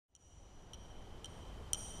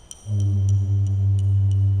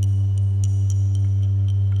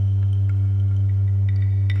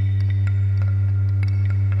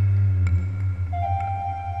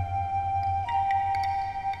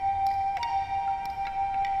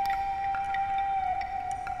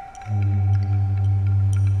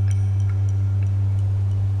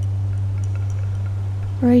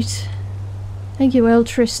Right. Thank you,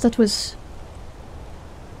 Eltris. That was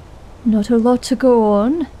not a lot to go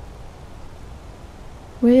on.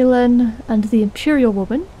 Waylon and the Imperial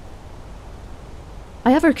Woman.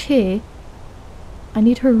 I have her key. I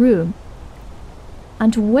need her room.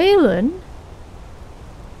 And Waylon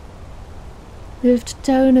lived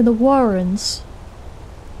down in the Warrens.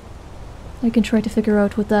 I can try to figure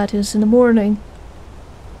out what that is in the morning.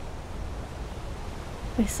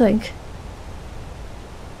 I think.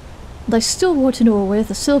 And I still want to know where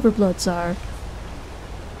the Silverbloods are.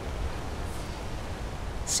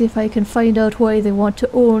 See if I can find out why they want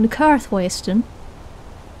to own Carthwayston.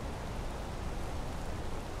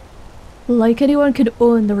 Like anyone could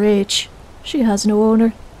own the Rage. She has no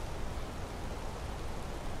owner.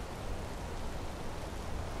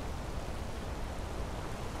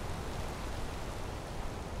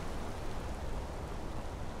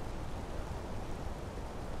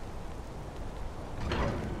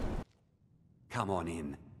 Come on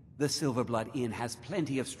in. The Silverblood Inn has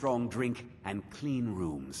plenty of strong drink and clean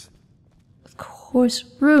rooms. Of course,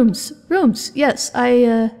 rooms. Rooms, yes,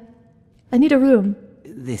 I need a room.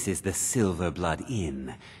 This is the Silverblood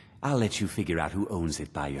Inn. I'll let you figure out who owns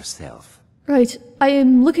it by yourself. Right, I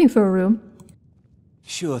am looking for a room.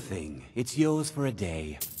 Sure thing. It's yours for a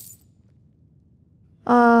day.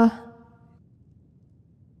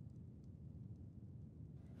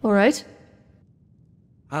 Alright.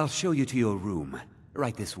 I'll show you to your room.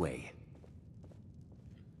 Right this way.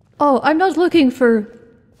 Oh, I'm not looking for...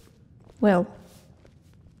 well...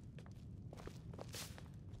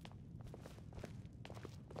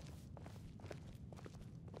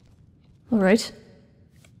 Alright.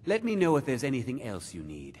 Let me know if there's anything else you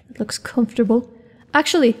need. It looks comfortable.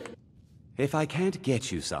 Actually... if I can't get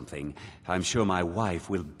you something, I'm sure my wife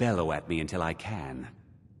will bellow at me until I can.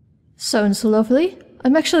 Sounds lovely.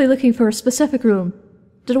 I'm actually looking for a specific room.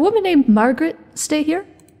 Did a woman named Margaret stay here?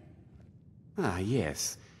 Ah,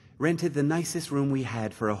 yes. Rented the nicest room we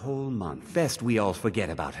had for a whole month. Best we all forget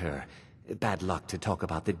about her. Bad luck to talk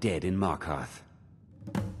about the dead in Markarth.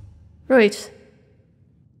 Right.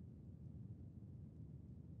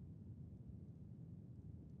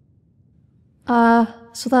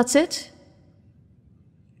 So that's it?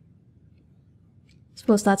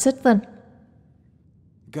 Suppose that's it then.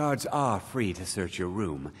 Guards are free to search your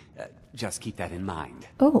room. Just keep that in mind.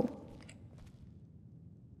 Oh.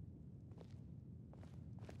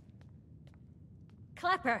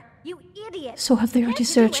 Klepper, you idiot! So have they already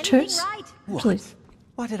searched hers? Right? What?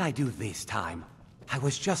 What did I do this time? I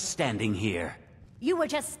was just standing here. You were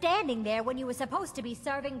just standing there when you were supposed to be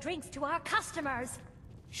serving drinks to our customers.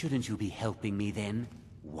 Shouldn't you be helping me then,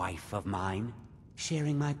 wife of mine?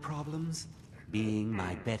 Sharing my problems? Being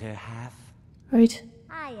my better half? Right.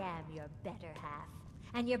 I am your better half.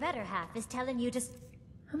 And your better half is telling you to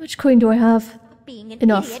How much coin do I have? being an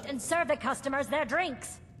Enough. idiot and serve the customers their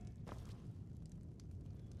drinks.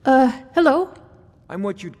 Hello? I'm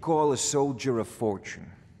what you'd call a soldier of fortune.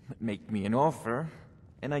 Make me an offer,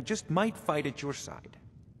 and I just might fight at your side.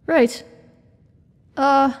 Right.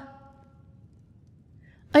 I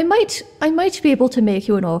might be able to make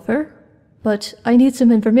you an offer, but I need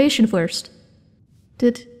some information first.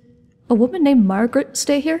 Did a woman named Margaret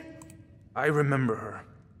stay here? I remember her.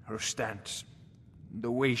 Her stance.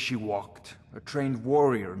 The way she walked. A trained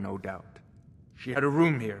warrior, no doubt. She had a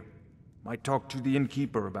room here. Might talk to the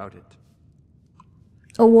innkeeper about it.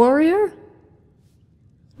 A warrior?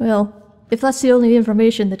 Well, if that's the only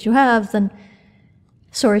information that you have, then...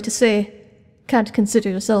 sorry to say, can't consider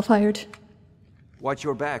yourself hired. Watch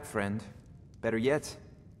your back, friend. Better yet,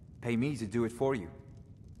 pay me to do it for you.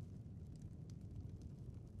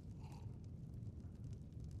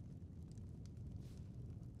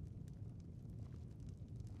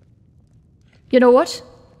 You know what?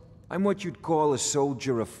 I'm what you'd call a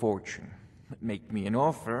soldier of fortune. Make me an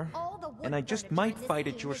offer, and I just might fight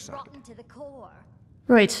at your side.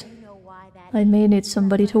 Right. I may need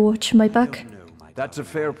somebody to watch my back. That's a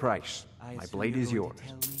fair price. My blade is yours.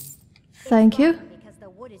 Thank you. Because the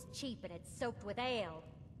wood is cheap and it's soaked with ale.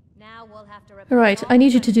 Now we'll have to Alright, I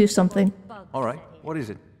need you to do something. Alright, what is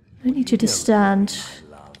it? I need you to stand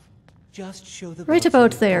Just show the right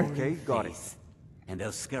about there. Okay, got it. And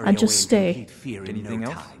they'll scurry And just away in stay. complete fear in Anything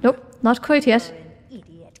no else? time. Nope, not quite yet. An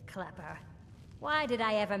idiot, Klepper. Why did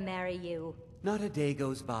I ever marry you? Not a day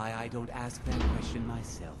goes by I don't ask that question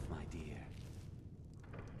myself, my dear.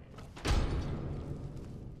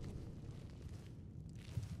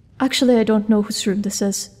 Actually, I don't know whose room this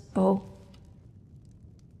is. Oh.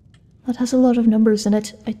 That has a lot of numbers in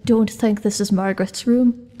it. I don't think this is Margaret's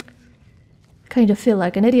room. Kind of feel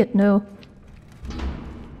like an idiot now.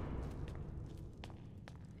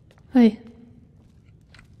 Hey.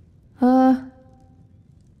 You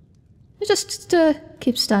just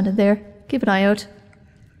keep standing there. Keep an eye out.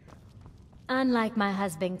 Unlike my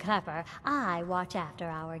husband Clever, I watch after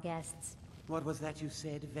our guests. What was that you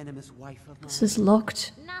said, venomous wife of mine? This is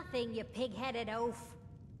locked. Nothing, you pig-headed oaf.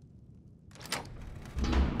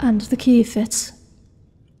 And the key fits.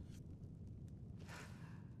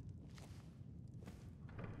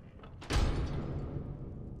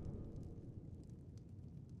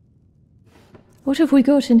 What have we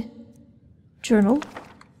got in journal?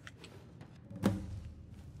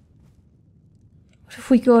 What have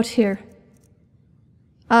we got here?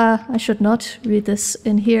 I should not read this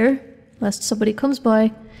in here, lest somebody comes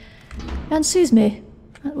by and sees me.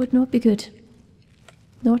 That would not be good.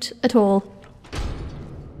 Not at all.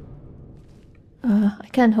 I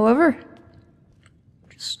can, however,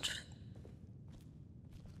 just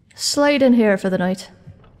slide in here for the night.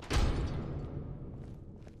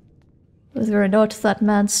 Whether or not that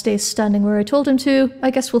man stays standing where I told him to,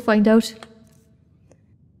 I guess we'll find out.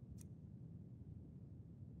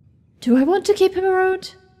 Do I want to keep him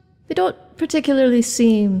around? They don't particularly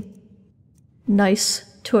seem nice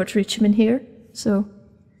towards Reachman here, so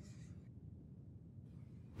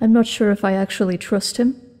I'm not sure if I actually trust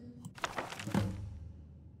him.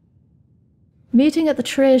 Meeting at the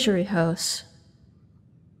Treasury House.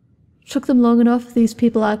 Took them long enough, these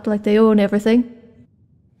people act like they own everything.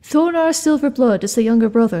 Thonar Silverblood is the younger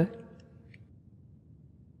brother.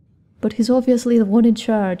 But he's obviously the one in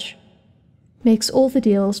charge. Makes all the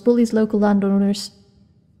deals, bullies local landowners.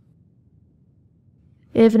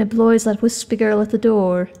 Even employs that wispy girl at the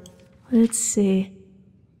door. Let's see.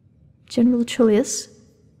 General Tullius.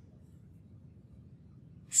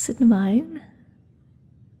 Sidnamine.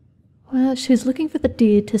 Well, she's looking for the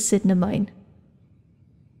deed to Sidnamine.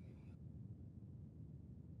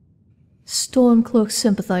 Stormcloak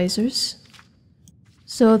sympathizers.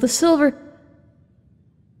 So the silver...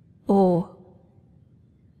 Oh.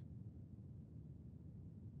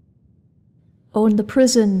 Own the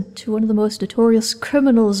prison to one of the most notorious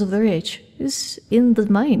criminals of their age, who's in the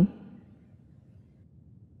mine.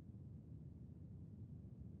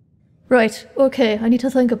 Right, okay, I need to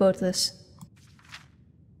think about this.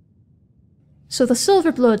 So the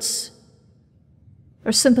Silverbloods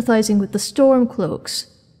are sympathizing with the Stormcloaks.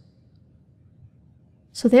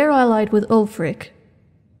 So they're allied with Ulfric.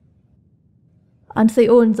 And they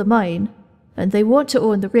own the mine, and they want to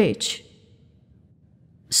own the Reach.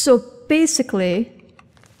 So basically,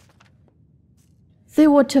 they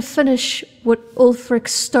want to finish what Ulfric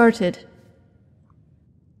started.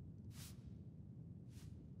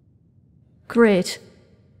 Great.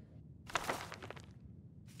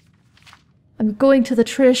 I'm going to the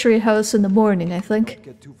Treasury House in the morning, I think. Don't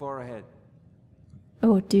get too far ahead.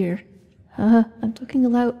 Oh dear. I'm talking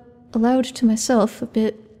aloud to myself a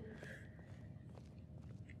bit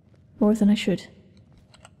more than I should.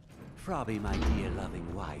 Frobby, my dear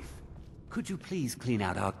loving wife, could you please clean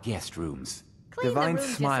out our guest rooms? Clean the Divine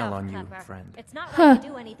rooms smile yourself, on you, Clever. friend. It's not like you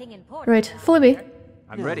do anything important. Right, around follow me. here.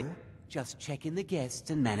 I'm ready. Just check in the guests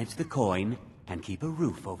and manage the coin, and keep a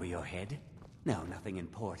roof over your head. No, nothing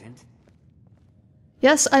important.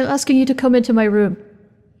 Yes, I'm asking you to come into my room.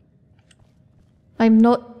 I'm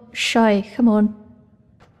not shy, come on.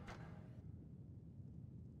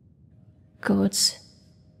 Gods.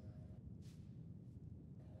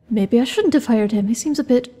 Maybe I shouldn't have hired him. He seems a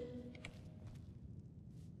bit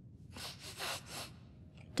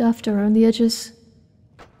daft around the edges.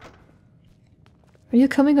 Are you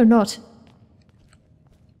coming or not?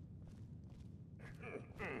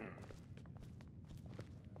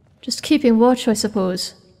 Just keeping watch, I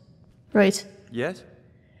suppose. Right. Yes?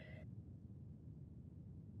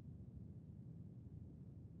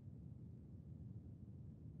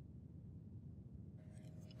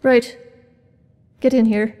 Right. Get in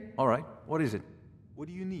here. All right. What is it? What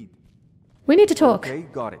do you need? We need to talk. Okay,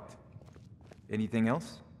 got it. Anything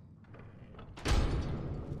else?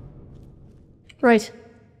 Right.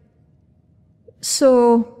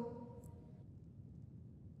 So...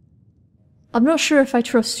 I'm not sure if I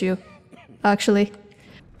trust you, actually.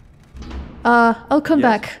 I'll come Yes?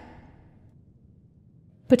 back.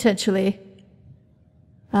 Potentially.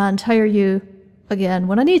 And hire you again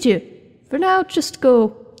when I need you. For now, just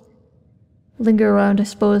go linger around, I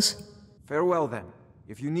suppose. Farewell then.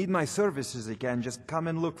 If you need my services again, just come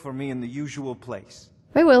and look for me in the usual place.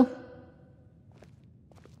 I will.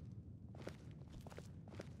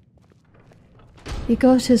 He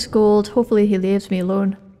got his gold. Hopefully he leaves me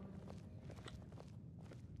alone.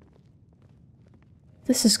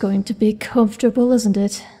 This is going to be comfortable, isn't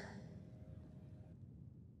it?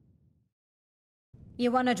 You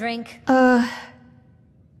want a drink? Well,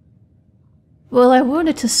 I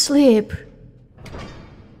wanted to sleep.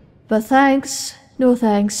 But thanks. No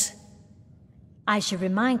thanks. I should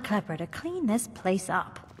remind Klepper to clean this place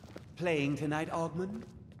up. Playing tonight, Ogman?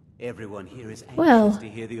 Everyone here is anxious Well. to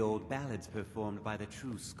hear the old ballads performed by the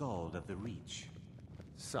true skald of the Reach.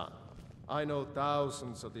 Son, I know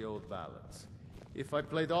thousands of the old ballads. If I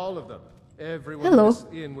played all of them, everyone in Hello. this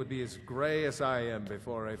inn would be as grey as I am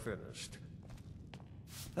before I finished.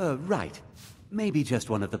 Right. Maybe just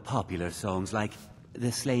one of the popular songs like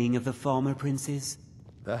The Slaying of the Former Princes?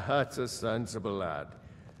 That's a sensible lad.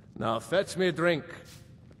 Now fetch me a drink.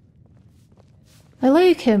 I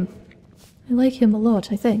like him. I like him a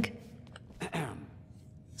lot, I think.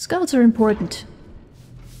 Skalds are important.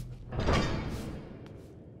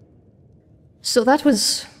 So that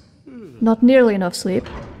was not nearly enough sleep.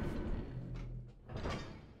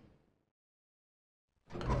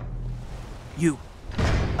 You.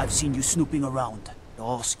 I've seen you snooping around,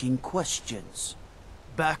 asking questions.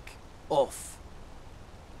 Back off.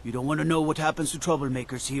 You don't want to know what happens to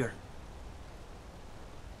troublemakers here.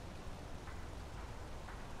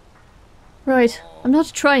 Right, I'm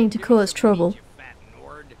not trying to cause trouble.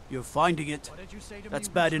 You're finding it. That's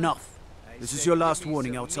bad enough. This is your last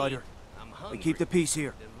warning, outsider. We keep the peace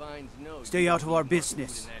here. Stay out of our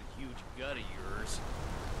business.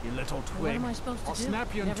 You little twig. What am I supposed to do?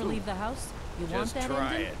 Snap you in Never two. leave the house? You want Just that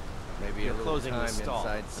try ending? it. Maybe You're a little closing the time stall,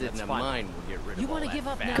 inside and sitting it's in fine. mine will get rid You of all want to that give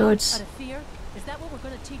up fat. now Good. out of fear? Is that what we're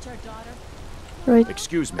going to teach our daughter? Right.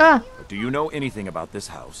 Excuse me. Ah. But do you know anything about this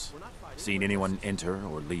house? Seen anyone enter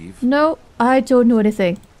or leave? No, I don't know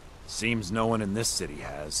anything. Seems no one in this city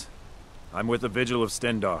has. I'm with the Vigil of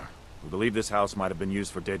Stendar. We believe this house might have been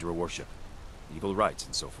used for Daedra worship, evil rites,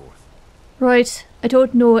 and so forth. Right, I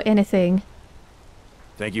don't know anything.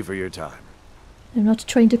 Thank you for your time. I'm not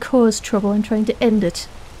trying to cause trouble, I'm trying to end it.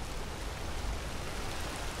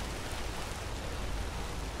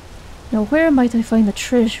 Now where might I find the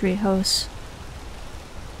treasury house?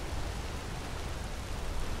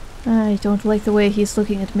 I don't like the way he's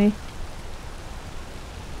looking at me.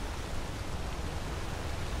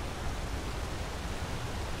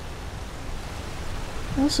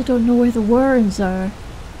 I also don't know where the Warrens are.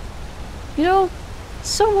 You know,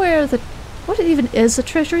 somewhere that... What even is a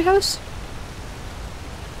treasury house?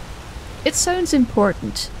 It sounds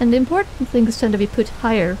important, and important things tend to be put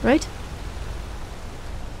higher, right?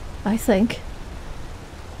 I think.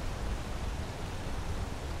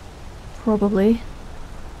 Probably.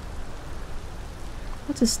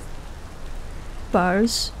 What is...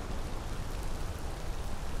 bars?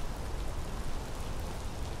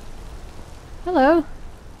 Hello.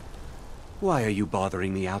 Why are you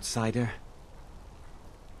bothering me, outsider?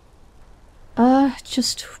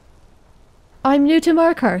 Just... I'm new to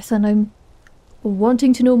Markarth, and I'm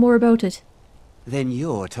wanting to know more about it. Then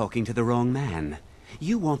you're talking to the wrong man.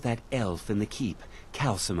 You want that elf in the keep,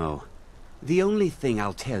 Calcimo. The only thing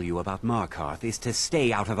I'll tell you about Markarth is to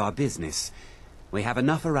stay out of our business. We have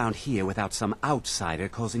enough around here without some outsider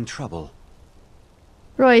causing trouble.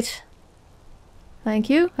 Right. Thank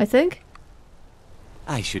you, I think.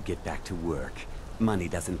 I should get back to work. Money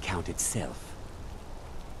doesn't count itself.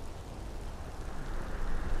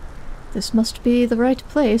 This must be the right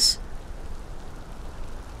place.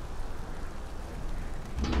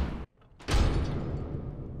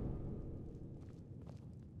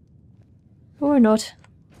 Or not.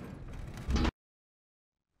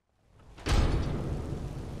 I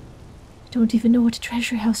don't even know what a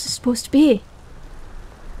treasure house is supposed to be.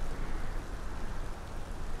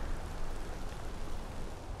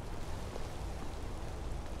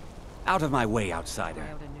 Out of my way, outsider.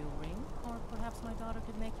 Out a new ring? Or perhaps my daughter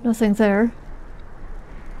could make you... Nothing there.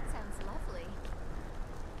 Sounds lovely.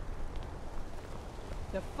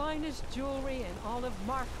 The finest jewelry in all of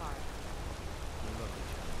Markarth.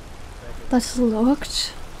 That's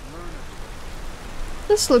locked.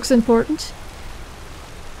 This looks important.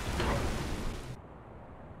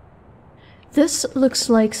 This looks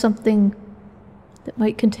like something that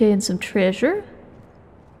might contain some treasure.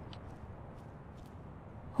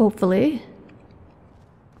 Hopefully.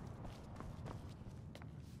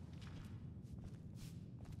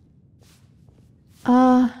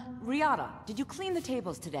 Riata, did you clean the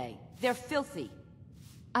tables today? They're filthy.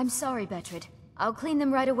 I'm sorry, Betrid. I'll clean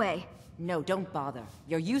them right away. No, don't bother.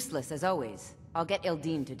 You're useless as always. I'll get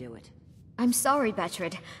Ildine to do it. I'm sorry,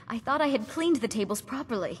 Betrid. I thought I had cleaned the tables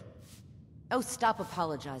properly. Oh, stop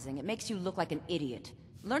apologizing. It makes you look like an idiot.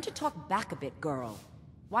 Learn to talk back a bit, girl.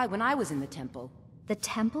 Why, when I was in the temple... The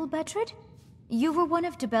temple, Betrid? You were one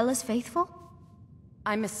of Debella's faithful?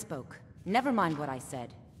 I misspoke. Never mind what I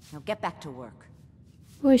said. Now get back to work.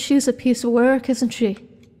 Boy, she's a piece of work, isn't she?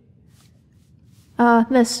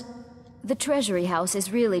 Miss. The Treasury House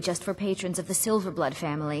is really just for patrons of the Silverblood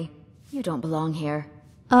family. You don't belong here.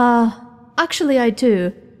 Actually I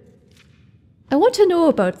do. I want to know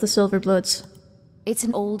about the Silverbloods. It's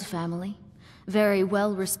an old family, very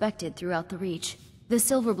well respected throughout the Reach. The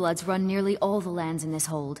Silverbloods run nearly all the lands in this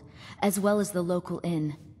hold, as well as the local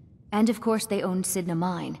inn. And of course they owned Sidna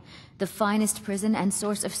Mine, the finest prison and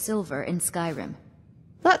source of silver in Skyrim.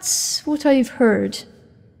 That's what I've heard.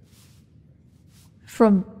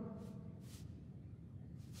 From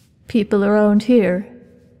people around here.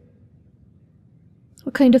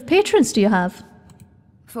 What kind of patrons do you have?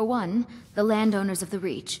 For one, the landowners of the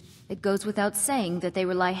Reach. It goes without saying that they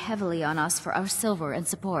rely heavily on us for our silver and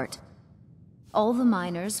support. All the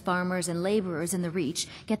miners, farmers, and laborers in the Reach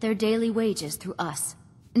get their daily wages through us.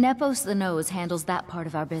 Nepos the Nose handles that part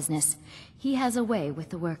of our business. He has a way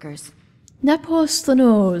with the workers. Nepos the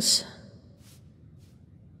Nose.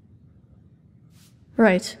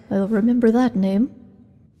 Right, I'll remember that name.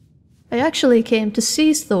 I actually came to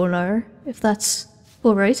see Thonar, if that's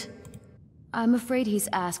alright. I'm afraid he's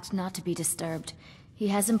asked not to be disturbed. He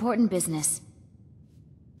has important business.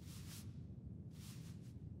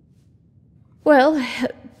 Well,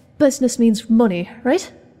 business means money,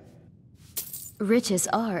 right? Riches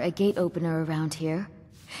are a gate opener around here.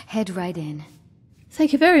 Head right in.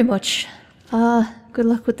 Thank you very much. Good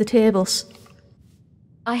luck with the tables.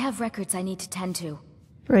 I have records I need to tend to.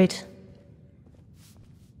 Right.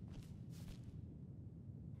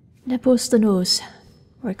 Nepos the Nose.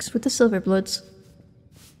 Works with the Silverbloods.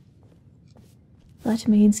 That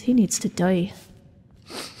means he needs to die.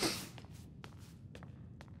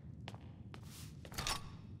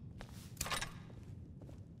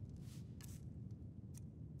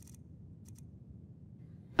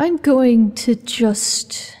 I'm going to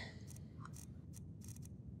just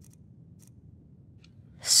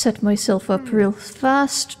set myself up real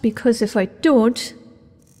fast, because if I don't,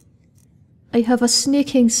 I have a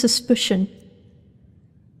sneaking suspicion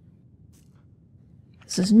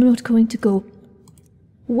this is not going to go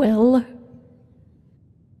well.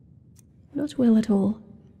 Not well at all.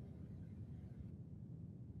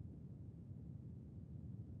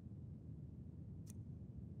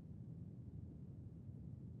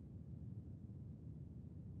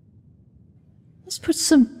 Let's put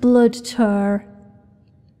some blood tar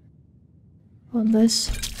on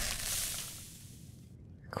this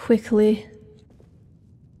quickly.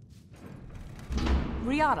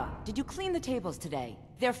 Riata, did you clean the tables today?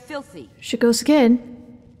 They're filthy. She goes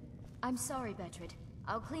again. I'm sorry, Betrid.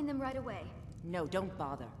 I'll clean them right away. No, don't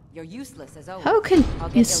bother. You're useless as always. How can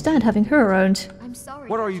you stand having her around? I'm sorry.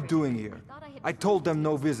 What are you doing here? I told them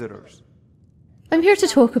no visitors. I'm here to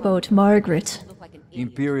talk about Margaret.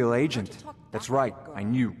 Imperial agent. That's right, I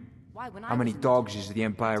knew. How many dogs is the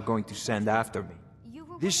Empire going to send after me?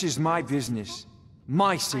 This is my business.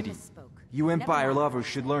 My city. You Empire lovers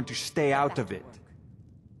should learn to stay out of it.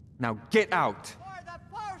 Now get out!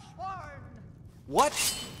 What?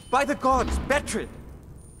 By the gods, Betrid!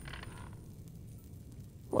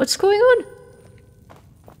 What's going on?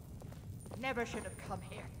 Never should have come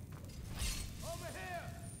here.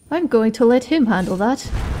 I'm going to let him handle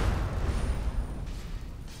that.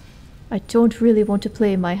 I don't really want to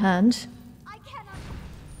play my hand.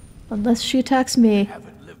 Unless she attacks me.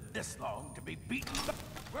 Haven't lived this long to be beaten.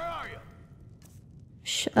 Where are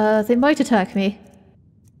you? They might attack me.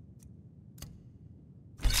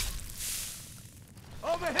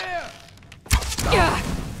 Over here!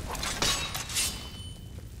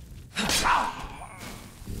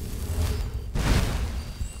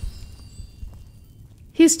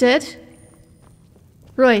 He's dead.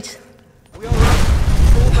 Right. We all right?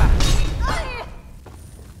 Fall back.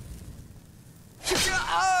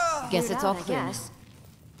 Guess it's all clear. Yes.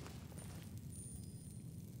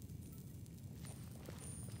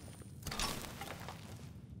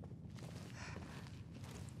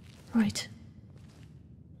 Right.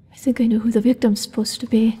 I think I know who the victim's supposed to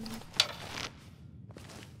be.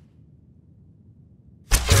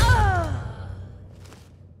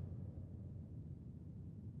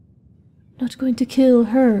 Not going to kill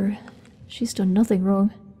her. She's done nothing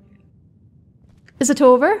wrong. Is it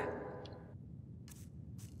over?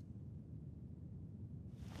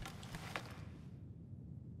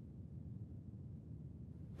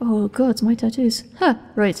 Oh god, my tattoos. Huh,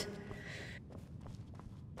 right.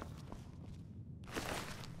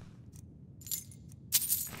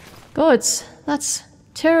 Gods, that's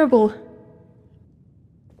terrible.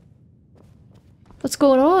 What's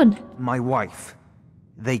going on? My wife.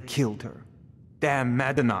 They killed her. Damn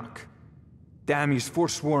Madanach. Damn his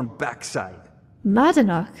forsworn backside.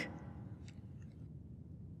 Madanach?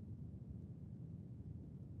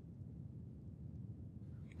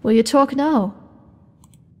 Will you talk now?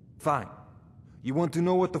 Fine. You want to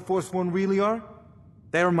know what the Forsworn really are?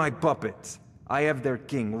 They're my puppets. I have their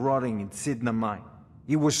king rotting in Sidna Mine.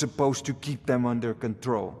 He was supposed to keep them under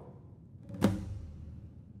control.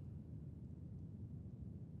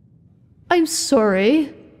 I'm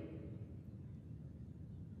sorry.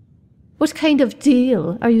 What kind of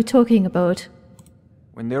deal are you talking about?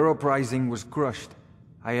 When their uprising was crushed,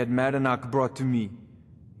 I had Madanach brought to me.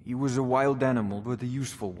 He was a wild animal, but a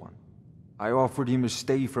useful one. I offered him a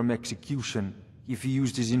stay from execution if he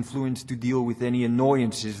used his influence to deal with any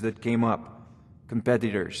annoyances that came up.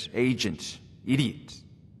 Competitors, agents, idiots.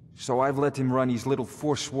 So I've let him run his little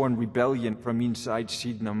forsworn rebellion from inside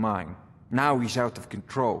Sidna Mine. Now he's out of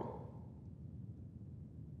control.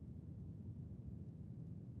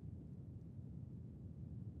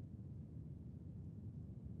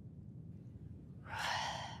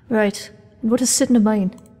 Right. And what is Sidna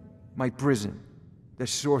Mine? My prison. The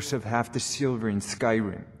source of half the silver in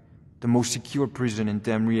Skyrim. The most secure prison in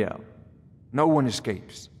Tamriel. No one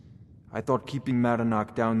escapes. I thought keeping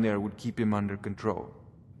Madanach down there would keep him under control.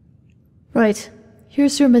 Right.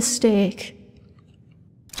 Here's your mistake.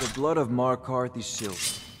 The blood of Markarth is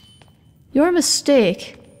silver. Your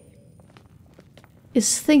mistake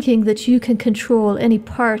is thinking that you can control any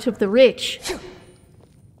part of the Reach.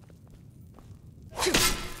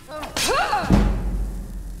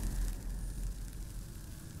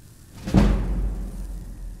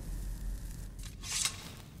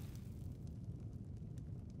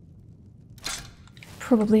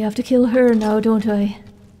 Probably have to kill her now, don't I?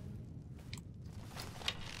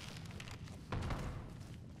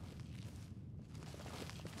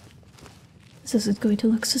 This isn't going to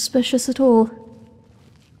look suspicious at all.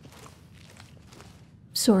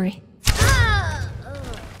 Sorry.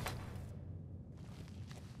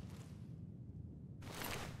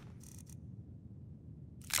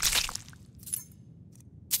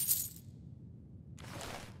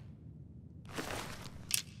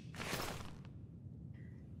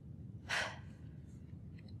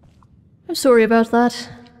 I'm sorry about that.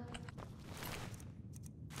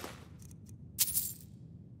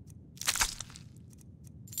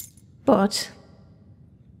 But...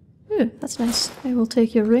 Ooh, that's nice. I will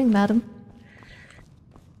take your ring, madam.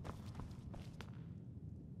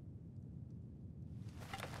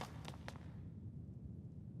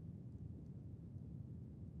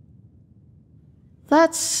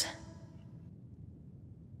 That's...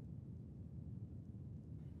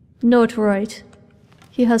 not right.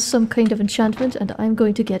 He has some kind of enchantment, and I'm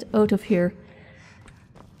going to get out of here.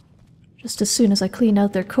 Just as soon as I clean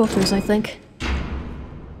out their coffers, I think.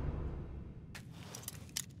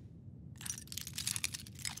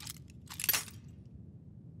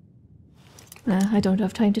 I don't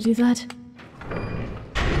have time to do that.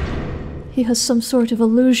 He has some sort of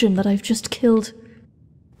illusion that I've just killed.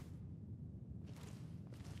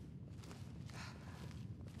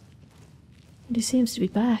 And he seems to be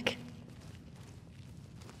back.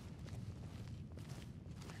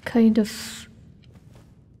 Kind of...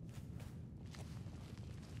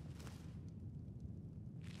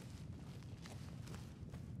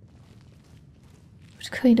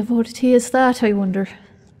 What kind of oddity is that, I wonder?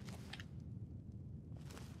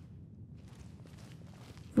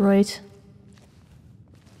 Right.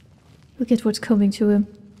 Look at what's coming to him.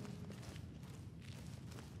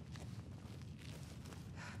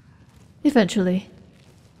 Eventually.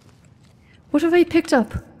 What have I picked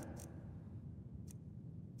up?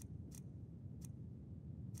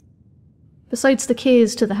 Besides the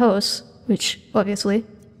keys to the house, which, obviously,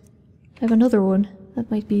 I have another one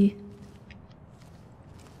that might be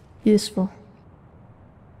useful.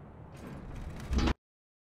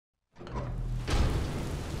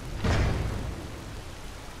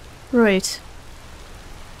 Right.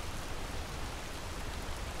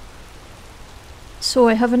 So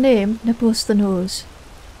I have a name, Nippos the Nose.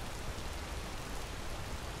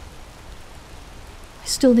 I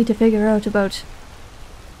still need to figure out about...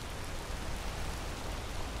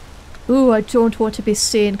 Ooh, I don't want to be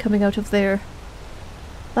seen coming out of there.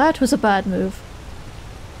 That was a bad move.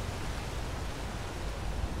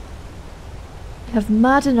 I have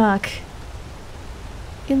Madanach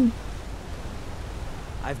in...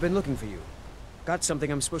 I've been looking for you. Got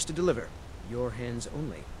something I'm supposed to deliver. Your hands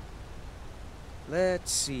only.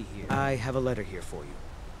 Let's see here. I have a letter here for you.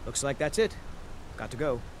 Looks like that's it. Got to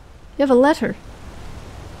go. You have a letter?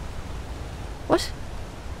 What?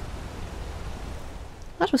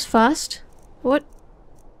 That was fast. What?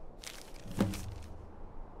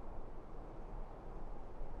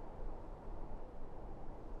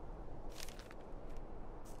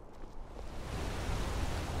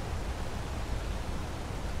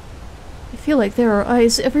 I feel like there are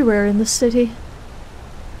eyes everywhere in this city.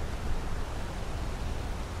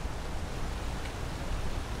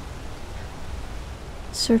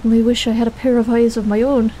 Certainly wish I had a pair of eyes of my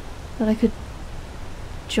own that I could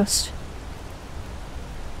just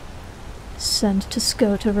send to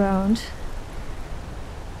scout around.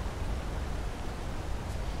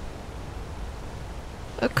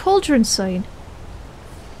 A cauldron sign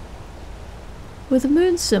with a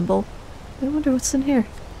moon symbol. I wonder what's in here.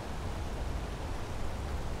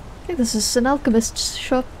 I think this is an alchemist's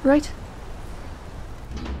shop, right?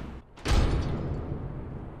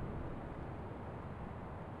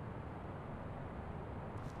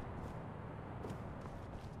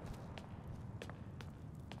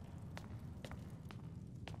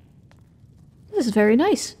 This is very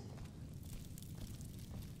nice.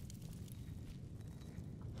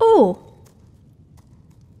 Oh!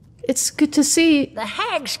 It's good to see. The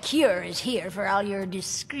Hag's Cure is here for all your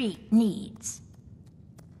discreet needs.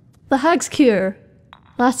 The Hag's Cure.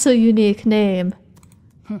 That's a unique name.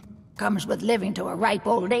 Comes with living to a ripe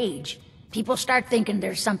old age. People start thinking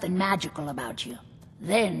there's something magical about you.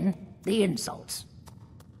 Then, the insults.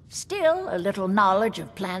 Still, a little knowledge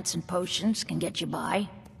of plants and potions can get you by.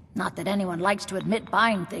 Not that anyone likes to admit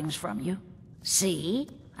buying things from you. See?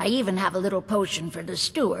 I even have a little potion for the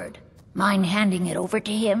steward. Mind handing it over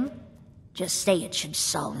to him? Just say it should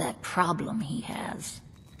solve that problem he has.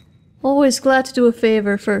 Always glad to do a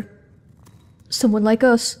favor for someone like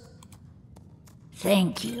us.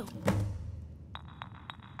 Thank you.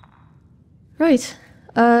 Right.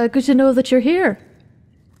 Good to know that you're here.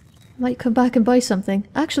 Might come back and buy something.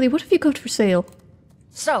 Actually, what have you got for sale?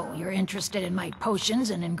 So, you're interested in my potions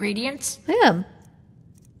and ingredients? I am.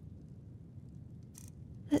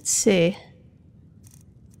 Let's see.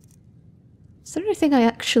 Is there anything I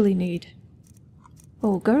actually need?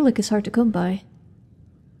 Oh, garlic is hard to come by.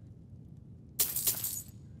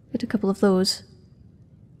 Get a couple of those.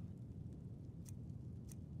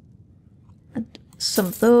 And some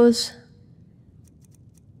of those.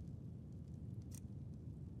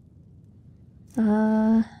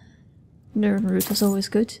 Nerve root is always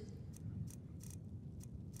good.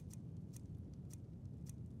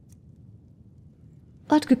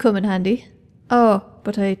 That could come in handy. Oh,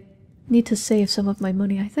 but I need to save some of my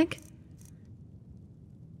money, I think.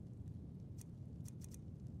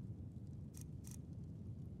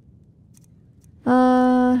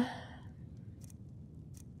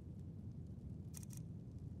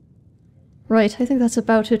 Right, I think that's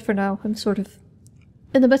about it for now. I'm sort of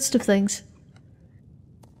in the midst of things.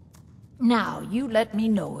 Now, you let me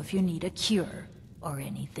know if you need a cure or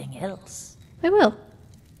anything else. I will.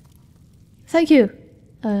 Thank you.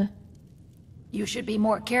 You should be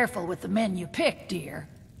more careful with the men you pick, dear.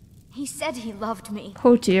 He said he loved me.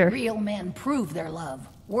 Oh dear. Real men prove their love.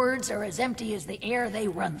 Words are as empty as the air they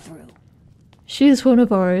run through. She's one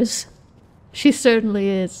of ours. She certainly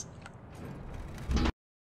is.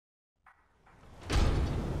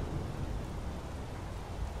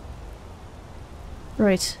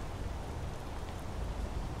 Right.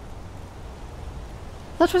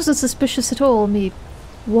 That wasn't suspicious at all, me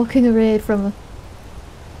walking away from a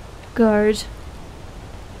guard.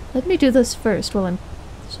 Let me do this first while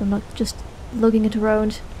so I'm not just lugging it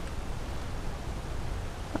around.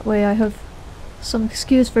 That way I have some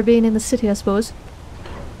excuse for being in the city, I suppose.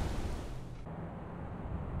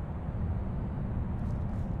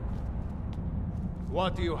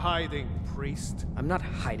 What are you hiding, priest? I'm not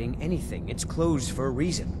hiding anything. It's closed for a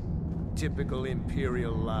reason. Typical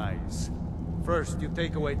Imperial lies. First you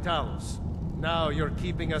take away Talos. Now you're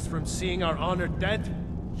keeping us from seeing our honored dead?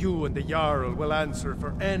 You and the Jarl will answer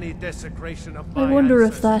for any desecration of my I wonder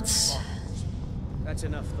if ancestors' That's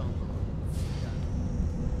enough, Thumb.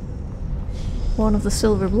 one of the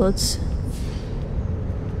Silverbloods.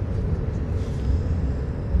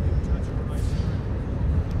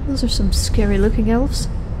 Those are some scary looking elves.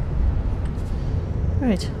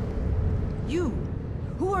 Right. You!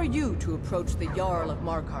 Who are you to approach the Jarl of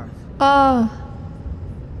Markarth?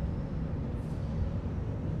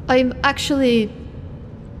 I'm actually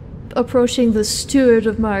approaching the steward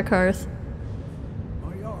of Markarth.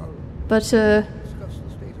 But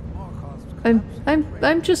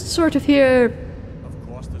I'm just sort of here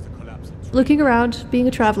looking around, being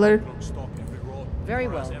a traveler. Very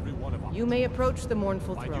well. You may approach the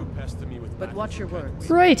mournful throne, but watch your words.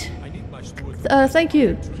 Right. Thank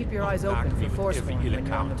you. Keep your eyes open for Forceform when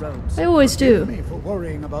you're on the roads. I always do. Forgive me for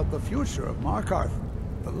worrying about the future of Markarth.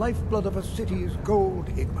 The lifeblood of a city is gold,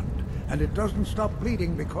 Igmund, and it doesn't stop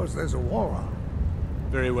bleeding because there's a war on.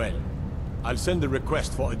 Very well. I'll send a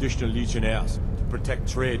request for additional legionnaires to protect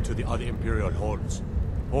trade to the other Imperial holds.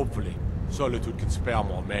 Hopefully, Solitude can spare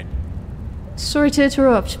more men. Sorry to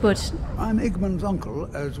interrupt, but... I'm Igmund's uncle,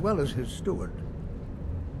 as well as his steward.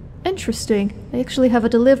 Interesting. I actually have a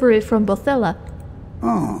delivery from Bothella.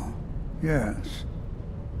 Oh, yes.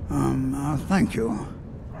 Thank you.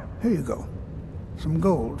 Here you go. Some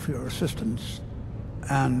gold for your assistance.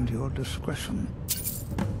 And your discretion.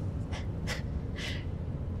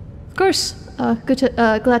 Of course.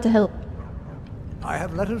 Glad to help. I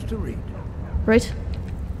have letters to read. Right.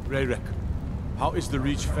 Rayrek, how is the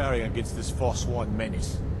Reach faring against this forsworn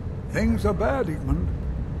menace? Things are bad, Igmund.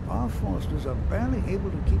 Our forces are barely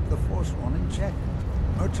able to keep the Forsworn in check.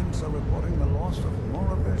 Merchants are reporting the loss of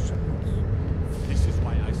more of their shipments. This is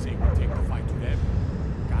why I say we take the fight to them.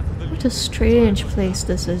 What a strange place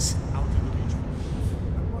this is.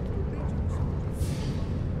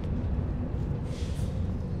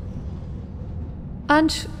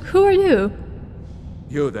 And who are you?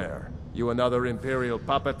 You there. You another Imperial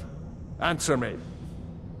puppet? Answer me.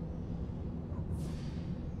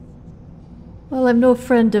 Well, I'm no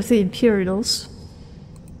friend of the Imperials.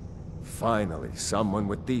 Finally, someone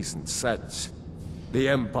with decent sense. The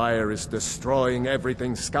Empire is destroying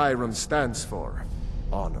everything Skyrim stands for.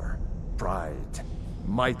 Honor, pride,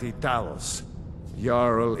 mighty Talos.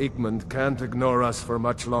 Jarl Igmund can't ignore us for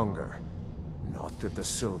much longer. Not if the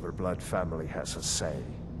Silverblood family has a say.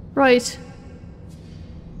 Right.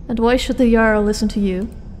 And why should the Jarl listen to you?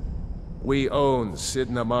 We own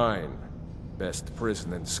Sidna Mine, best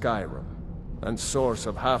prison in Skyrim, and source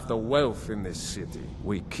of half the wealth in this city.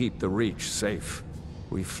 We keep the Reach safe.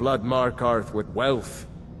 We flood Markarth with wealth.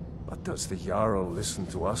 But does the Jarl listen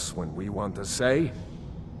to us when we want a say?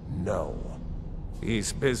 No.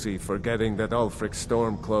 He's busy forgetting that Ulfric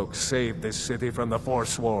Stormcloak saved this city from the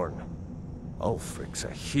Forsworn. Ulfric's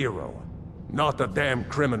a hero, not a damn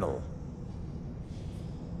criminal.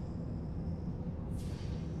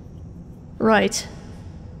 Right.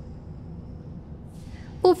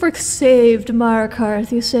 Ulfric saved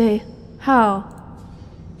Markarth, you say. How?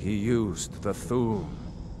 He used the Thum.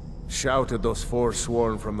 Shouted those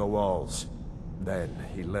Forsworn from the walls. Then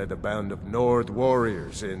he led a band of Nord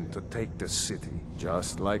warriors in to take the city.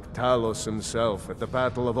 Just like Talos himself at the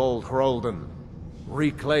Battle of Old Hroldan.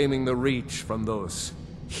 Reclaiming the Reach from those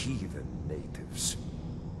heathen natives.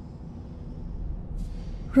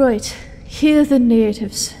 Right. Heathen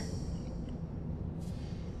natives.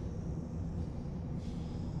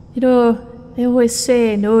 You know, they always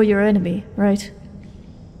say know your enemy, right?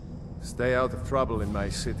 Stay out of trouble in my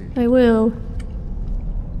city. I will.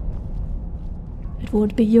 It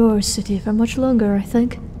won't be your city for much longer, I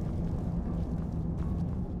think.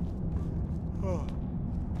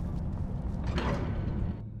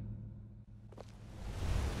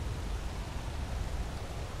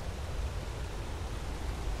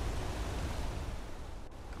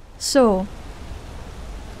 So...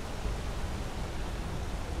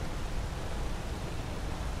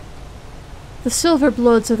 the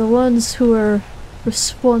Silverbloods are the ones who are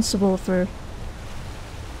responsible for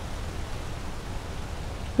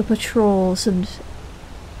the patrols and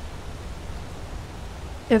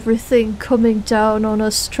everything coming down on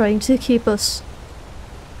us, trying to keep us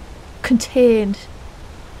contained,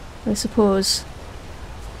 I suppose.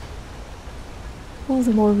 All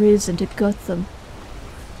the more reason to gut them.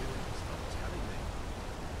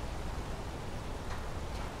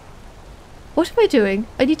 What am I doing?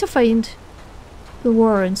 I need to find the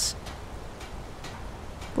Warrens.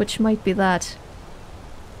 Which might be that.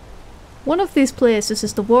 One of these places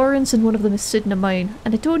is the Warrens and one of them is Sidna Mine,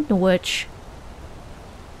 and I don't know which.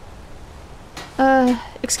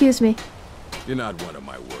 Excuse me. You're not one of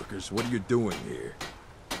my workers. What are you doing here?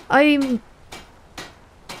 I'm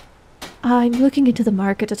looking into the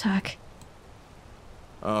market attack.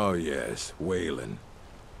 Oh yes, Waylon.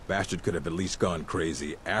 Bastard could have at least gone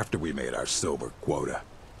crazy after we made our silver quota.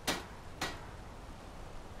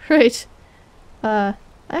 Right. I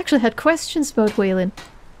actually had questions about Waylon.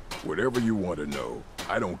 Whatever you want to know,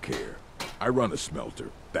 I don't care. I run a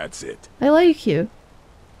smelter, that's it. I like you.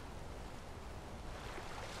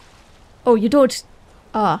 Oh, you don't...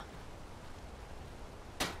 Ah.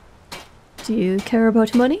 Do you care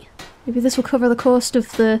about money? Maybe this will cover the cost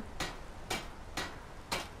of the...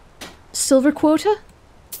 silver quota?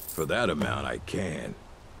 For that amount, I can.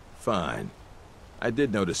 Fine. I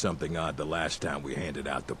did notice something odd the last time we handed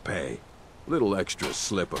out the pay. Little extra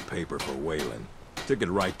slip of paper for Waylon. Took it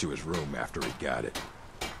right to his room after he got it.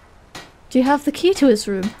 Do you have the key to his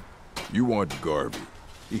room? You want Garvey.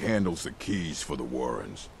 He handles the keys for the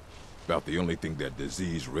Warrens. About the only thing that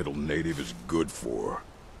disease-riddled native is good for.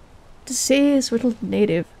 Disease-riddled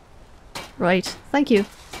native. Right, thank you.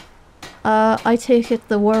 I take it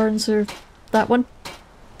the Warrens are that one.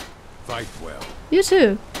 Fight well. You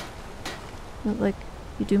too. Not like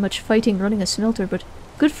you do much fighting running a smelter, but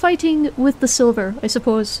good fighting with the silver, I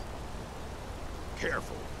suppose.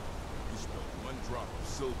 Careful. You spilled 1 drop of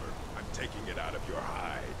silver. I'm taking it out of your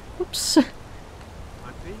hide. Oops.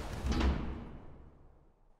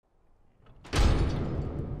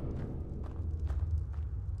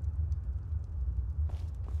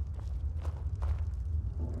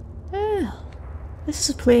 Well, this is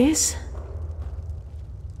a place.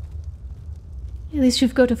 At least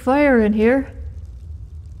you've got a fire in here.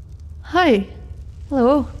 Hi.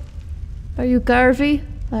 Hello. Are you Garvey?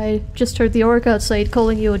 I just heard the orc outside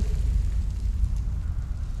calling you a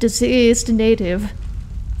diseased native.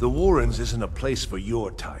 The Warrens isn't a place for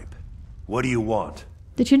your type. What do you want?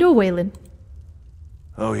 Did you know Waylon?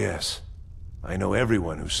 Oh yes. I know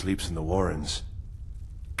everyone who sleeps in the Warrens.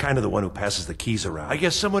 Kind of the one who passes the keys around. I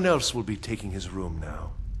guess someone else will be taking his room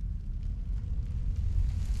now.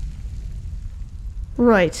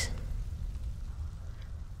 Right.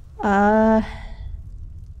 I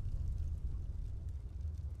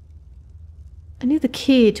need the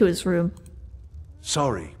key to his room.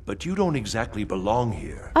 Sorry, but you don't exactly belong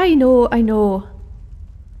here. I know, I know.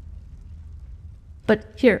 But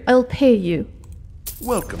here, I'll pay you.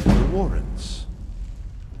 Welcome to the Warrens.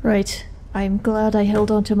 Right. I'm glad I held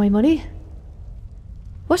on to my money.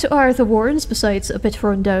 What are the Warrens besides a bit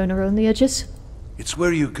run down around the edges? It's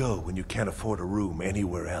where you go when you can't afford a room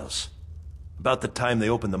anywhere else. About the time they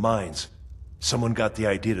opened the mines, someone got the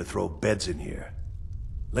idea to throw beds in here.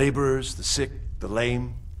 Laborers, the sick, the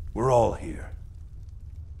lame, we're all here.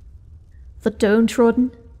 The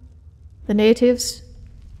downtrodden? The natives?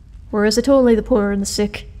 Or is it only the poor and the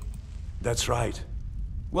sick? That's right.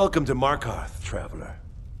 Welcome to Markarth, traveler.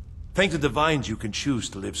 Thank the divines you can choose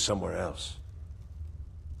to live somewhere else.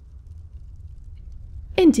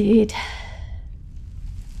 Indeed.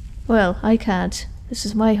 Well, I can't. This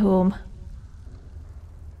is my home.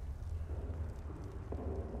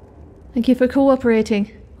 Thank you for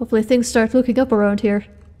cooperating. Hopefully things start looking up around here.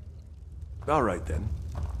 All right then.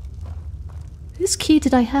 Whose key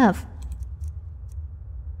did I have?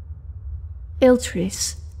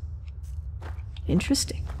 Eltris.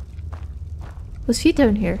 Interesting. Was he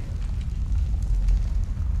down here?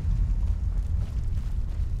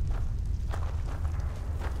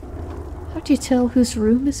 How do you tell whose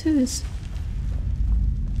room is whose?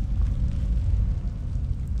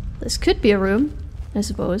 This could be a room, I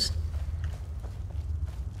suppose.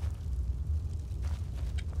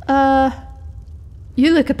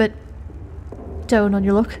 You look a bit down on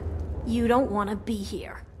your luck. You don't want to be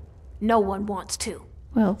here. No one wants to.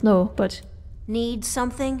 Well, no, but... Need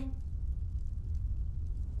something?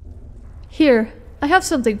 Here, I have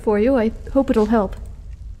something for you. I hope it'll help.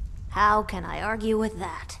 How can I argue with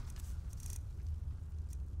that?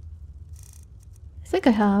 I think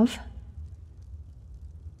I have.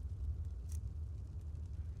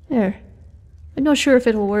 There. I'm not sure if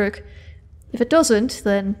it'll work. If it doesn't,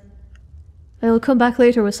 then I'll come back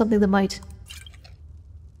later with something that might.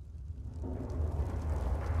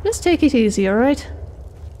 Just take it easy, alright?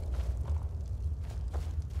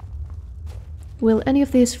 Will any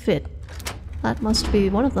of these fit? That must be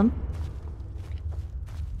one of them.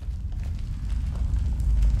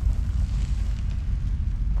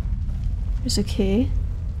 There's a key.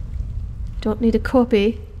 Don't need a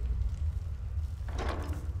copy.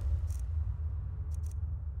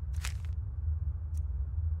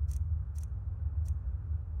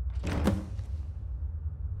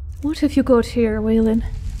 What have you got here, Waylon?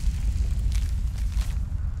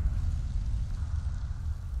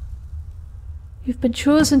 You've been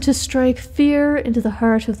chosen to strike fear into the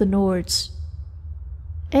heart of the Nords.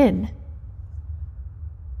 N.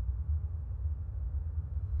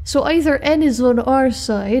 So either N is on our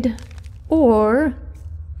side, or...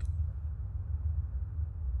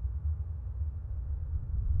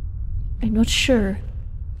 I'm not sure.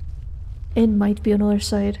 N might be on our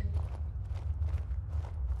side.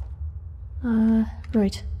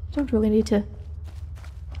 Right. Don't really need to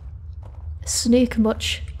sneak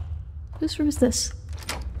much. Whose room is this?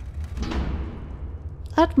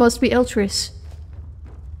 That must be Eltris.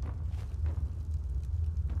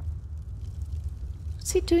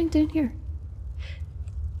 What's he doing down here?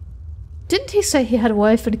 Didn't he say he had a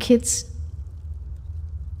wife and kids?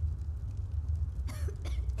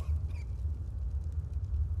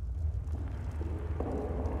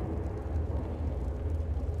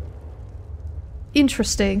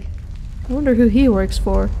 Interesting. I wonder who he works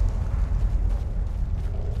for.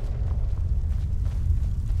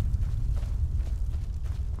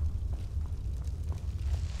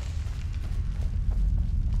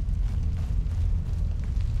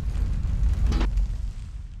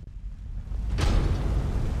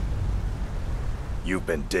 You've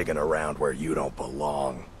been digging around where you don't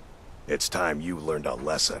belong. It's time you learned a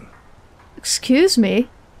lesson. Excuse me?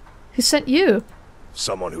 Who sent you?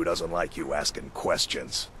 Someone who doesn't like you asking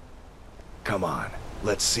questions. Come on,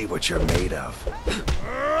 let's see what you're made of.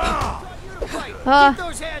 Keep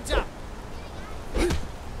those hands up!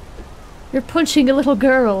 You're punching a little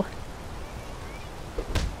girl.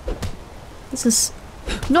 This is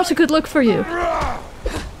not a good look for you.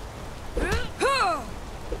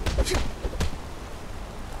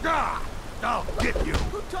 I'll get you.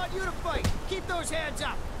 Who taught you to fight? Keep those hands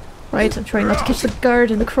up! Right, I'm trying not to catch the guard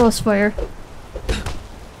in the crossfire.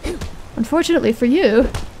 Unfortunately for you...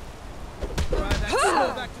 Are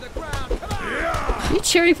you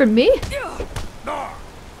cheering for me?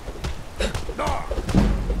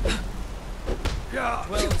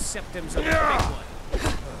 12 septims on the big one.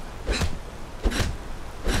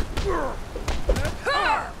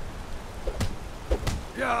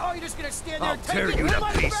 Oh, you're just gonna stand there and take it? Tear you to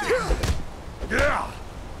pieces.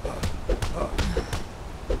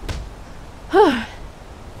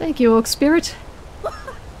 Thank you, Oak Spirit.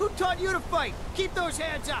 Who taught you to fight? Keep those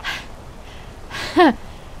hands up!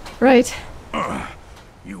 Right.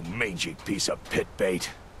 You mangy piece of pit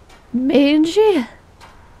bait. Mangy?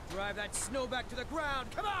 Drive that snow back to the ground,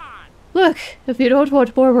 come on! Look, if you don't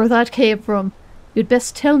want more where that came from, you'd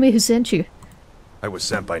best tell me who sent you. I was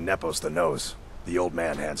sent by Nepos the Nose. The old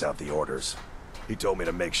man hands out the orders. He told me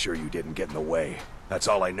to make sure you didn't get in the way. That's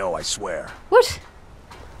all I know, I swear. What?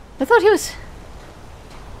 I thought he was...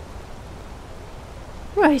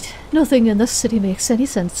 Right, nothing in this city makes any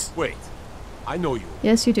sense. Wait, I know you.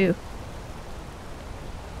 Yes, you do.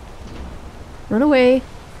 Run away.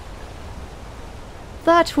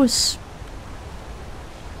 That was...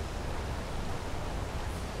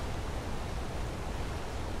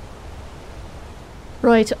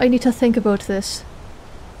 Right, I need to think about this.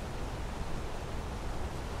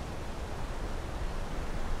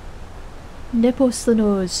 Nepos the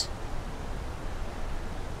Nose.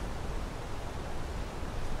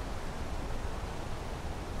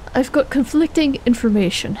 I've got conflicting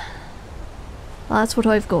information. That's what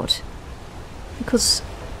I've got. Because...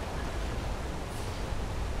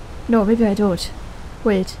 No, maybe I don't.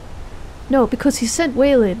 Wait. No, because he sent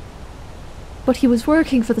Waylon. But he was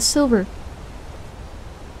working for the Silver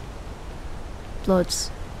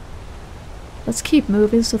Bloods. Let's keep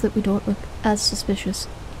moving so that we don't look as suspicious.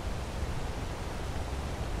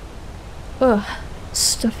 Ugh.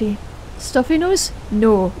 Stuffy. Stuffy nose?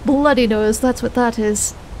 No. Bloody nose, that's what that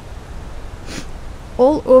is.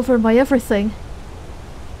 All over my everything.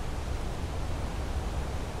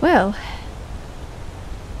 Well...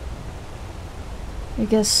 I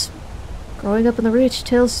guess growing up in the Reach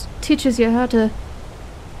teaches you how to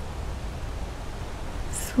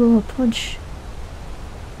throw a punch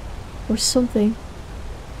or something.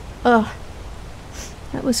 Ugh,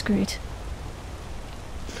 that was great.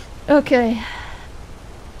 Okay,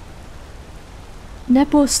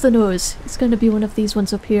 Nepos the Nose. It's going to be one of these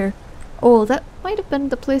ones up here. Oh, that might have been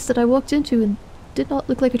the place that I walked into and did not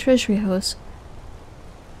look like a treasury house.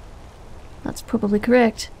 That's probably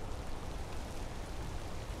correct.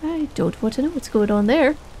 I don't want to know what's going on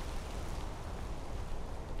there.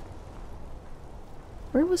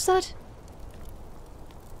 Where was that?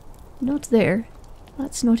 Not there.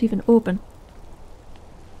 That's not even open.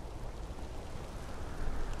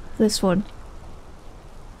 This one.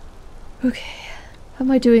 Okay. How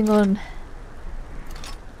am I doing on...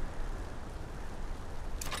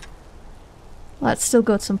 That's still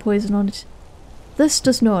got some poison on it. This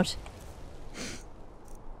does not.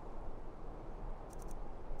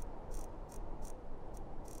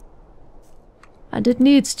 And it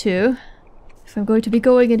needs to. If I'm going to be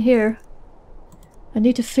going in here, I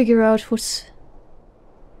need to figure out what's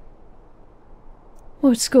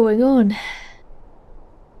going on.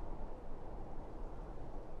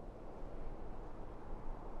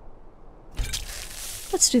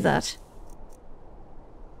 Let's do that.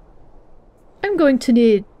 I'm going to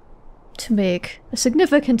need to make a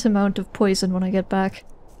significant amount of poison when I get back.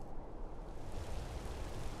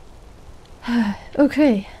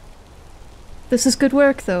 Okay. This is good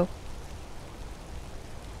work, though.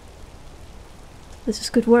 This is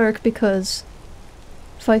good work because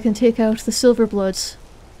if I can take out the Silverbloods,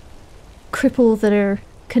 cripple their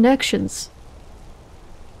connections,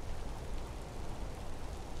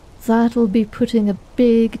 that'll be putting a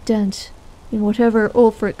big dent in whatever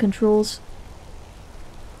Ulfric controls.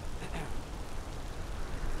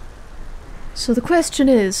 So the question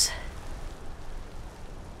is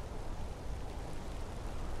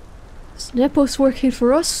Nepos working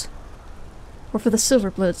for us? Or for the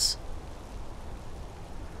Silverbloods?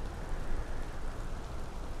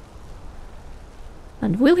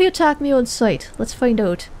 And will he attack me on sight? Let's find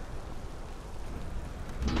out.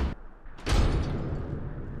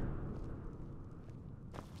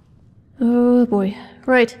 Oh boy.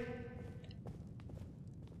 Right.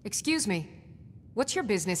 Excuse me. What's your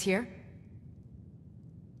business here?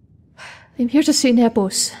 I'm here to see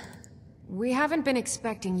Nepos. We haven't been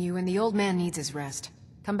expecting you, and the old man needs his rest.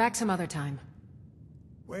 Come back some other time.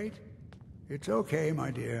 Wait. It's okay,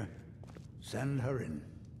 my dear. Send her in.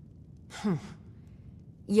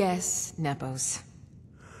 Yes, Nepos.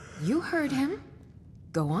 You heard him.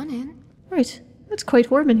 Go on in. Right. It's quite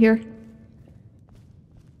warm in here.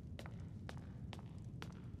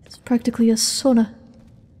 It's practically a sauna.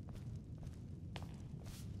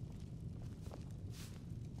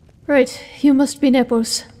 Right, you must be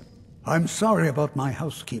Nepos. I'm sorry about my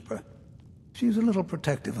housekeeper. She's a little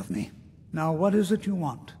protective of me. Now, what is it you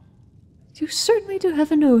want? You certainly do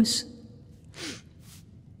have a nose.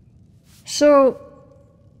 So,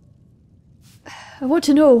 I want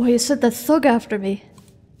to know why you sent that thug after me.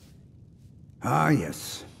 Ah,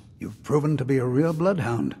 yes. You've proven to be a real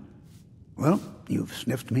bloodhound. Well, you've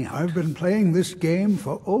sniffed me. I've been playing this game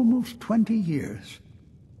for almost 20 years.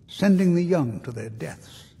 Sending the young to their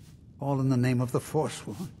deaths. All in the name of the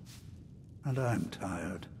Forsworn. And I'm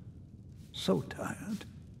tired. So tired.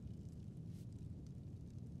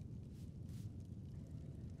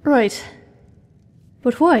 Right.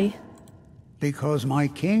 But why? Because my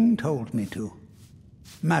king told me to.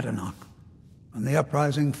 Madanach. When the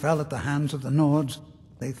uprising fell at the hands of the Nords,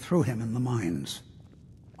 they threw him in the mines.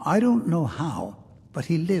 I don't know how, but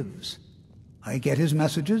he lives. I get his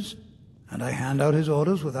messages, and I hand out his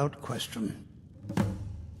orders without question.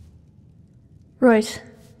 Right.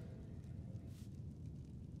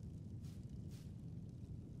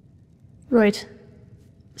 Right.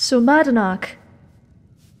 So Madanach.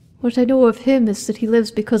 What I know of him is that he lives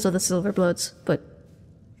because of the Silverbloods, but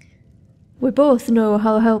we both know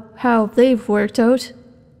how they've worked out.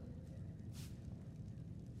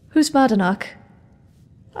 Who's Madanach?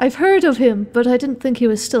 I've heard of him, but I didn't think he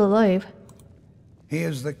was still alive. He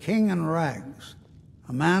is the king in rags,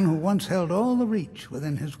 a man who once held all the Reach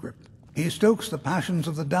within his grip. He stokes the passions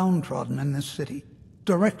of the downtrodden in this city,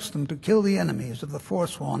 directs them to kill the enemies of the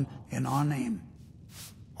Forsworn in our name.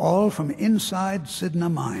 All from inside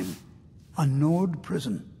Sidna Mine, a Nord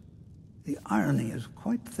prison. The irony is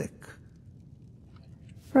quite thick.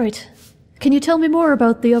 Right. Can you tell me more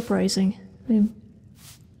about the uprising? I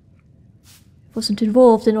wasn't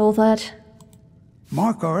involved in all that.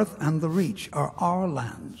 Markarth and the Reach are our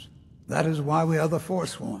lands. That is why we are the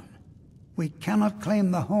Forsworn. We cannot claim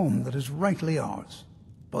the home that is rightly ours.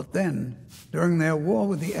 But then, during their war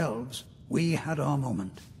with the elves, we had our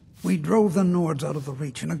moment. We drove the Nords out of the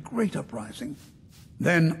Reach in a great uprising.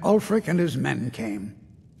 Then Ulfric and his men came.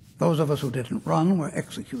 Those of us who didn't run were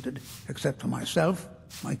executed, except for myself,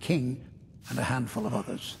 my king, and a handful of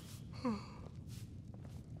others.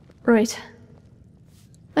 Right.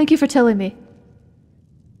 Thank you for telling me.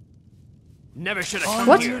 Never should have come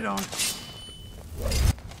What? here.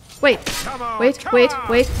 Wait.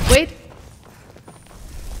 Wait.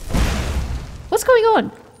 What's going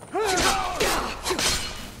on?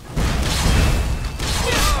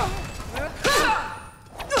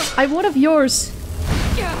 I'm one of yours.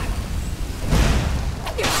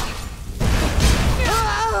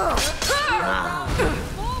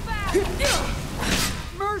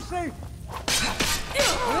 Mercy!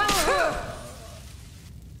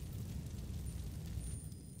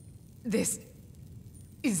 This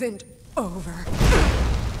isn't over.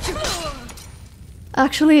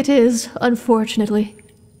 Actually, it is, unfortunately.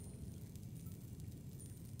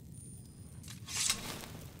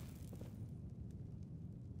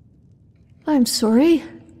 I'm sorry.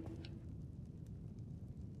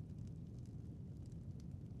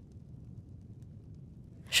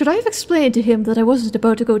 Should I have explained to him that I wasn't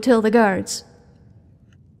about to go tell the guards?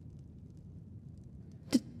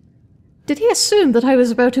 Did he assume that I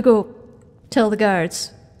was about to go tell the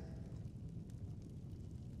guards?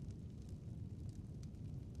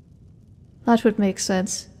 That would make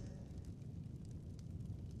sense.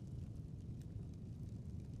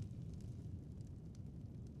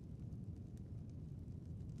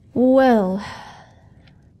 Well...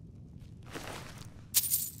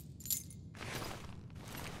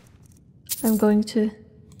 I'm going to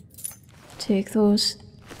take those.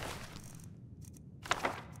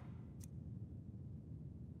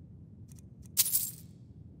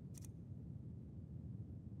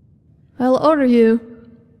 I'll honor you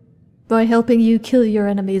by helping you kill your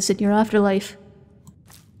enemies in your afterlife.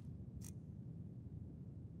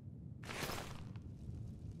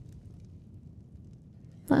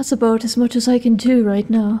 That's about as much as I can do right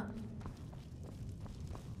now.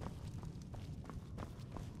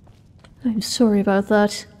 I'm sorry about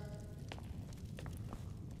that.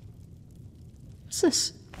 What's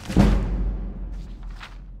this?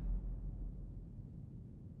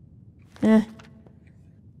 Eh.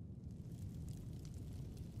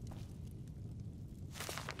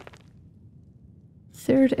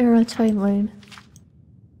 Third era timeline.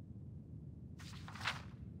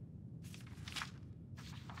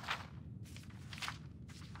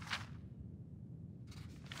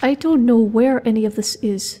 I don't know where any of this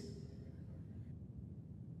is.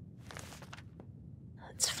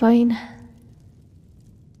 That's fine.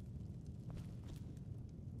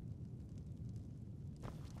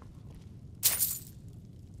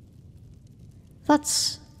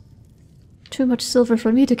 That's too much silver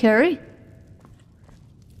for me to carry.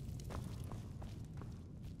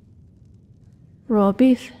 Raw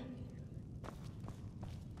beef.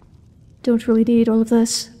 Don't really need all of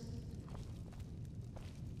this.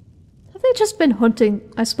 Have they just been hunting?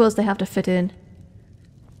 I suppose they have to fit in.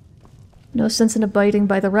 No sense in abiding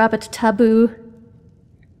by the rabbit taboo.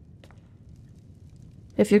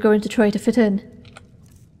 If you're going to try to fit in.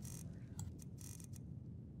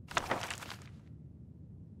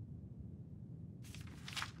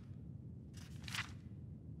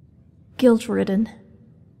 Guilt-ridden.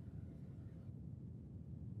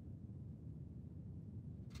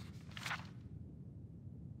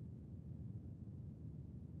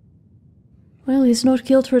 Well, he's not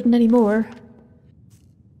guilt-ridden anymore.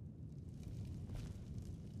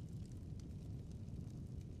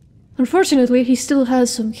 Unfortunately, he still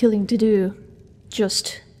has some killing to do.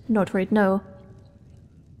 Just not right now.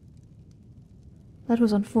 That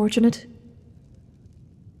was unfortunate.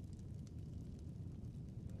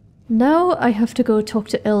 Now I have to go talk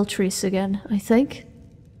to Eltrice again, I think.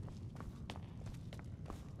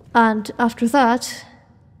 And after that,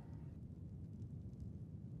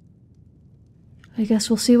 I guess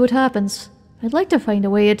we'll see what happens. I'd like to find a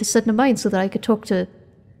way into Sidna Mine so that I could talk to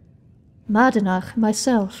Madanach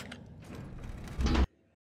myself.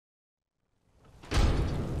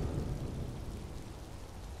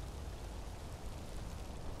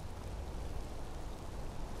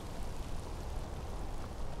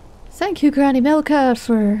 Thank you, Granny Melka,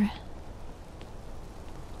 for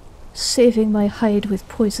saving my hide with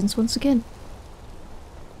poisons once again.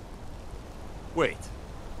 Wait,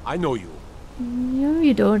 I know you. No,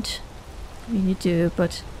 you don't. I mean, you do,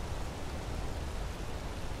 but...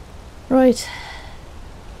 Right.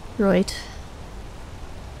 Right.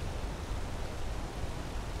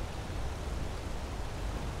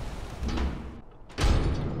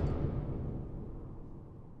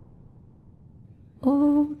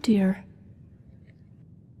 Oh dear.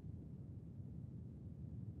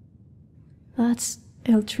 That's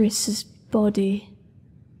Eltrice's body.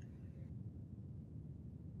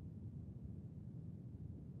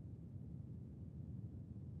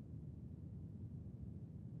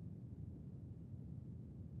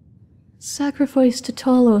 Sacrifice to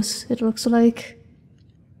Talos, it looks like.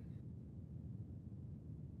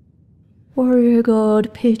 Warrior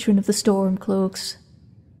god, patron of the Stormcloaks.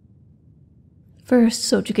 First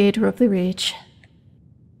subjugator of the Reach.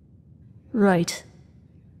 Right.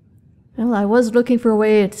 Well, I was looking for a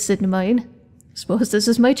way into Sidna Mine. Suppose this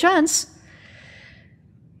is my chance.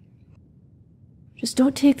 Just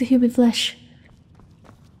don't take the human flesh.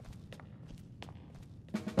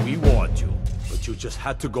 We warned you, but you just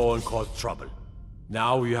had to go and cause trouble.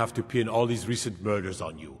 Now you have to pin all these recent murders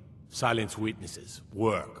on you. Silence witnesses.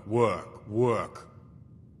 Work, work, work.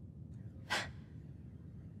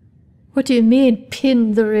 What do you mean,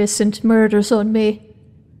 pin the recent murders on me?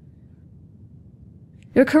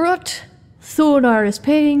 You're corrupt. Thonar is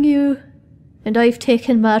paying you, and I've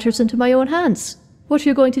taken matters into my own hands. What are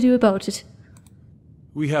you going to do about it?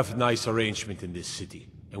 We have nice arrangement in this city,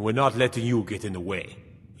 and we're not letting you get in the way.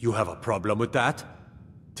 You have a problem with that?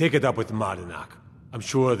 Take it up with Madanach. I'm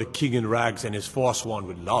sure the King in Rags and his Forsworn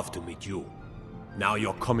would love to meet you. Now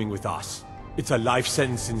you're coming with us. It's a life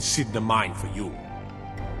sentence in Sidna Mine for you.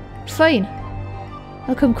 Fine.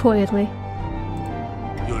 I'll come quietly.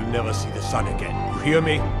 You'll never see the sun again. You hear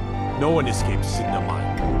me? No one escapes Sidna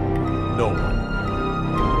Mine. No one.